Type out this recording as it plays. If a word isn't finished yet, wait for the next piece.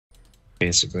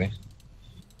basically.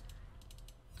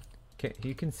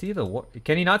 He can see the ward.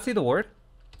 Can he not see the ward?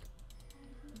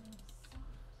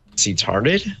 Is he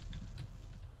tarded?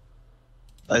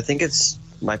 I think it's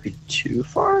might be too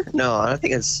far. No, I don't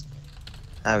think it's.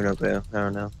 I have no clue. I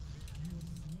don't know.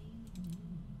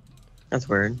 That's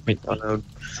weird. Wait, Oh no.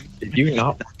 did you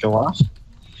not go off?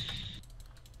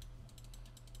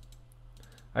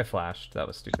 I flashed. That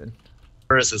was stupid.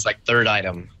 First is like third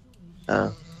item,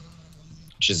 Oh.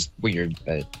 which is weird,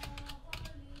 but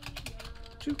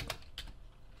Choo.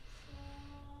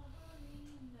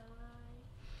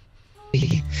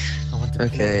 I want to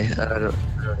Okay. I don't.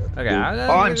 Okay.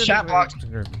 Oh, I'm chat blocked.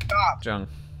 Stop. Jung.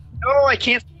 No, I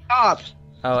can't stop.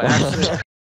 Oh, actually.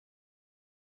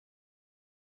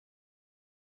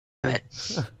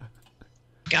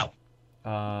 Go.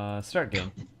 Start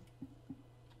game.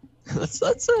 Let's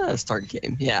start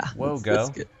game. Yeah. Whoa, let's go.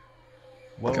 get-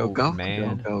 Whoa, go,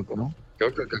 man. Go. Go, go,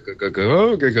 go, go,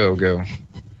 go, go, go, go.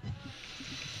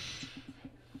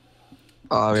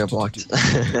 Oh, I got blocked.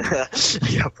 I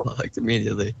got blocked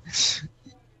immediately.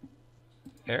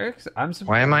 Eric's? I'm surprised.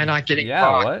 Why am I not getting Yeah,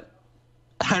 blocked? what?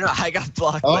 I don't know. I got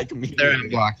blocked Oh, like immediately. there I'm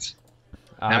blocked.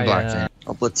 I'm blocked.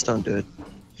 Oh, Blitz, don't do it.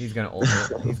 He's gonna ult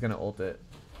it. He's gonna ult it.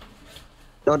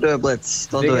 Don't do it, Blitz.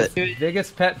 Don't do it.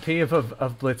 Biggest pet peeve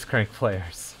of Blitzcrank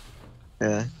players.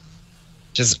 Yeah.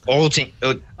 Just ulting.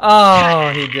 Oh, Oh,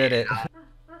 he did it.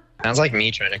 sounds like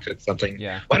me trying to cook something.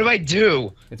 Yeah. What do I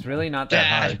do? It's really not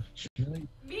that Dad. hard.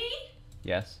 Me?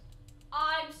 Yes.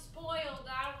 I'm spoiled.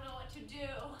 I don't know what to do.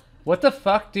 What the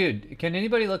fuck, dude? Can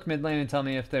anybody look mid lane and tell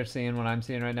me if they're seeing what I'm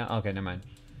seeing right now? Okay, never mind.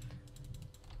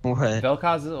 What?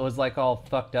 Vel'Koz was like all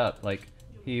fucked up. Like,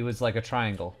 he was like a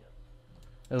triangle.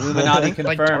 Illuminati Like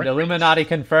confirmed. Dark- Illuminati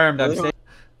confirmed. I'm saying.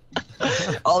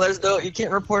 Oh, there's no. You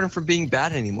can't report him for being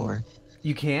bad anymore.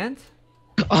 You can't?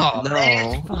 Oh, No.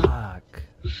 man. Fuck.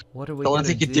 What are we The only gonna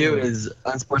thing you could do is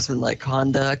unsportsmanlike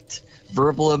conduct,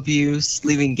 verbal abuse,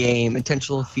 leaving game,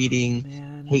 intentional feeding,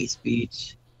 Man. hate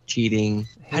speech, cheating.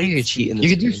 How do you Hate cheat in this You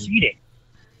could do game? cheating.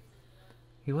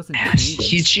 He wasn't cheating.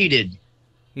 He cheated.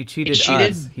 He cheated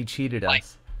cheated? us. He cheated Like-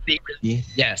 us.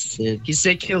 Yes. Did- He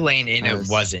said kill lane and I it was-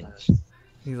 wasn't.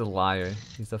 He's a liar.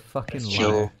 He's a fucking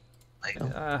Chill.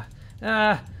 liar.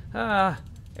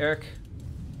 Eric.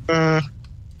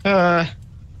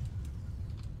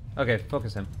 Okay,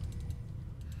 focus him.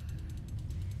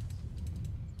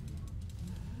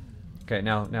 Okay,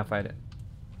 now fight it.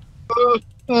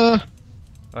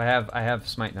 I have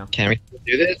smite now. Can we still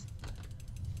do this?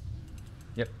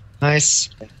 Yep. Nice.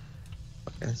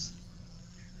 Yes.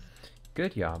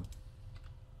 Good job.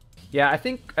 Yeah, I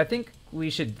think we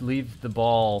should leave the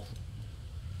ball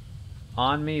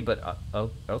on me, but oh,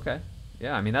 okay.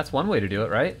 Yeah, I mean that's one way to do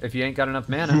it, right? If you ain't got enough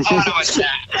mana. Oh, no, it's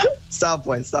that. Stop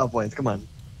points. Stop points. Come on.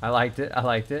 I liked it. I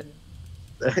liked it.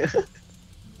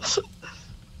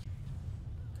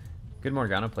 Good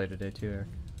Morgana play today too, Eric.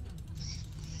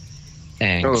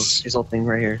 Thanks. Oh, he's ulting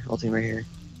right here. Ulting right here.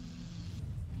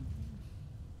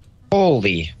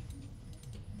 Holy.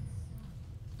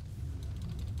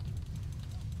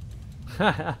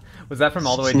 Was that from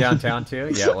all the way downtown too?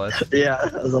 Yeah, it was. Yeah,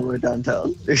 I was all the way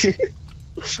downtown.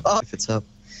 Oh, if it's up.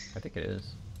 I think it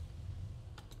is.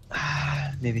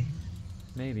 Maybe.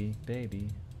 Maybe, baby.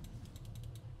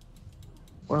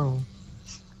 Whoa.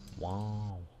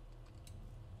 Wow.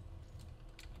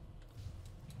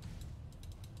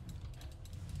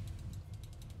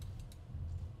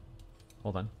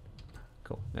 Hold on.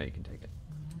 Cool. Now you can take it.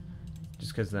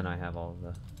 Just because then I have all of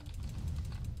the...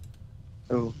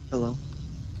 Oh, hello.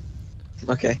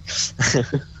 Okay.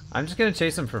 I'm just gonna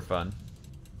chase him for fun.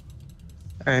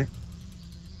 Alright.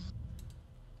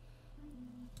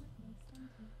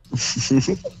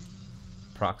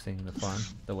 Proxying the farm,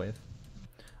 the wave.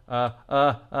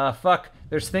 Fuck.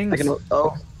 There's things. I can.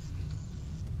 Oh.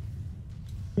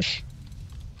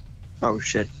 Oh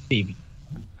shit. Baby.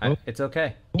 It's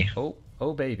okay. Yeah.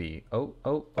 Oh baby. Oh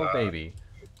baby.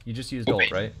 You just used Oh, ult,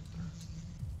 baby. right?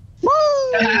 Woo!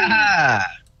 Ah!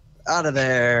 Out of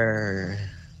there.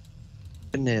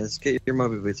 Goodness, get your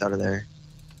Moby boots out of there.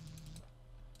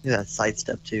 Look at that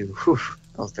sidestep too. Whew,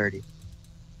 that was dirty.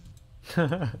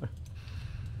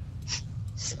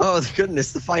 Oh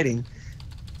goodness, the fighting.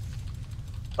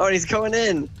 Oh, and he's going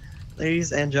in.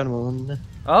 Ladies and gentlemen.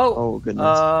 Oh goodness.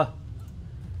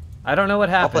 I don't know what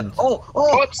happened.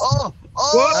 Whoops.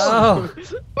 Oh!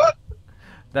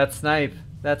 That snipe.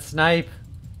 That snipe.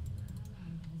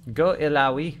 Go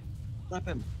Ilawi. Snipe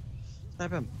him.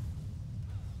 Snipe him.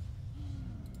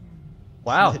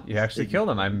 Wow, you actually killed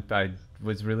him. I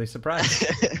was really surprised.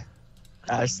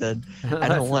 Ash said, I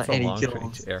don't want That's a any long kills.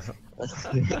 range arrow.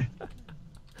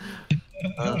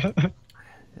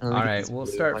 All right, we'll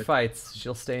start fights.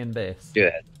 She'll stay in base.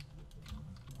 Good.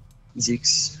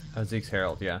 Zeke's Oh, Zeke's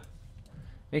Herald, yeah.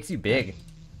 Makes you big.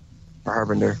 a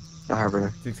Harbinger. A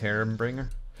Harbinger. Zeke's Heraldbringer.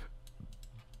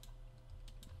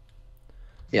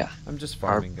 Yeah. I'm just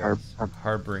farming, guys.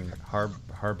 Harbinger.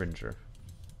 Harbinger.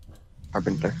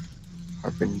 Harbinger.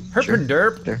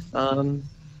 Herpenderp. Good.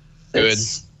 Good.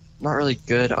 It's not really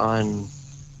good on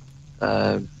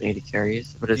AD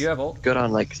carries, but Do it's you have ult? good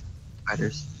on like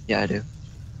fighters. Yeah, I do.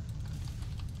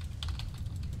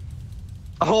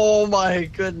 Oh my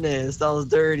goodness, that was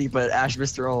dirty, but Ash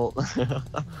missed her ult. Yeah,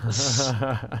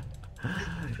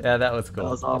 that was cool. That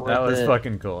was all That worth was it.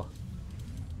 fucking cool.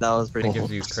 That was pretty It cool.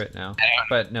 gives you crit now.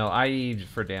 But no, IE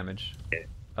for damage.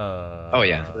 Oh,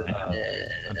 yeah.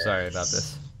 I'm sorry about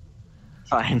this.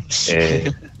 Fine.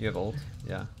 You have ult?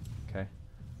 Yeah. Okay.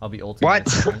 I'll be ulting. What? in a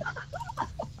second.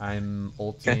 I'm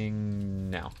ulting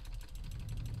now.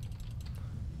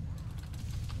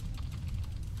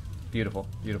 Beautiful,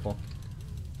 beautiful.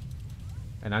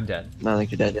 And I'm dead. No, I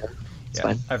think you're dead. Yeah. It's Yeah,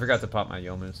 fine. I forgot to pop my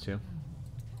Yomus too.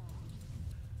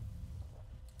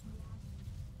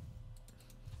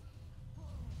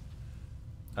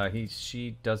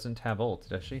 She doesn't have ult,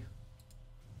 does she?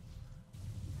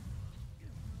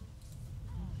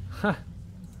 Huh.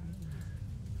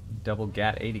 Double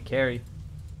GAT 80 carry.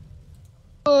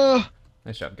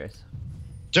 Nice job, guys.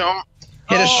 Don't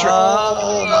hit a shot.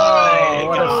 Oh,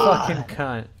 what a fucking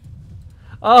cunt.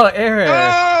 Oh, Eric!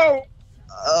 Oh!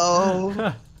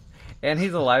 Oh. And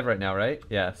he's alive right now, right?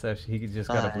 Yeah, so he just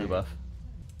got a blue buff.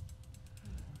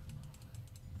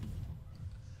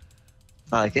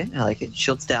 I like it. I like it.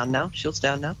 Shield's down now. Shield's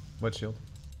down now. What shield?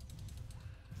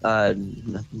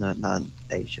 Not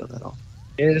a shield at all.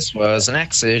 This was an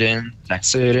accident.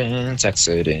 Accident.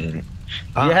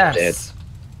 I'm Yes! dead.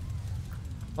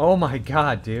 Oh my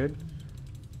god, dude.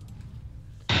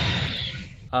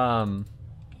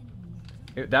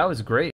 That was great.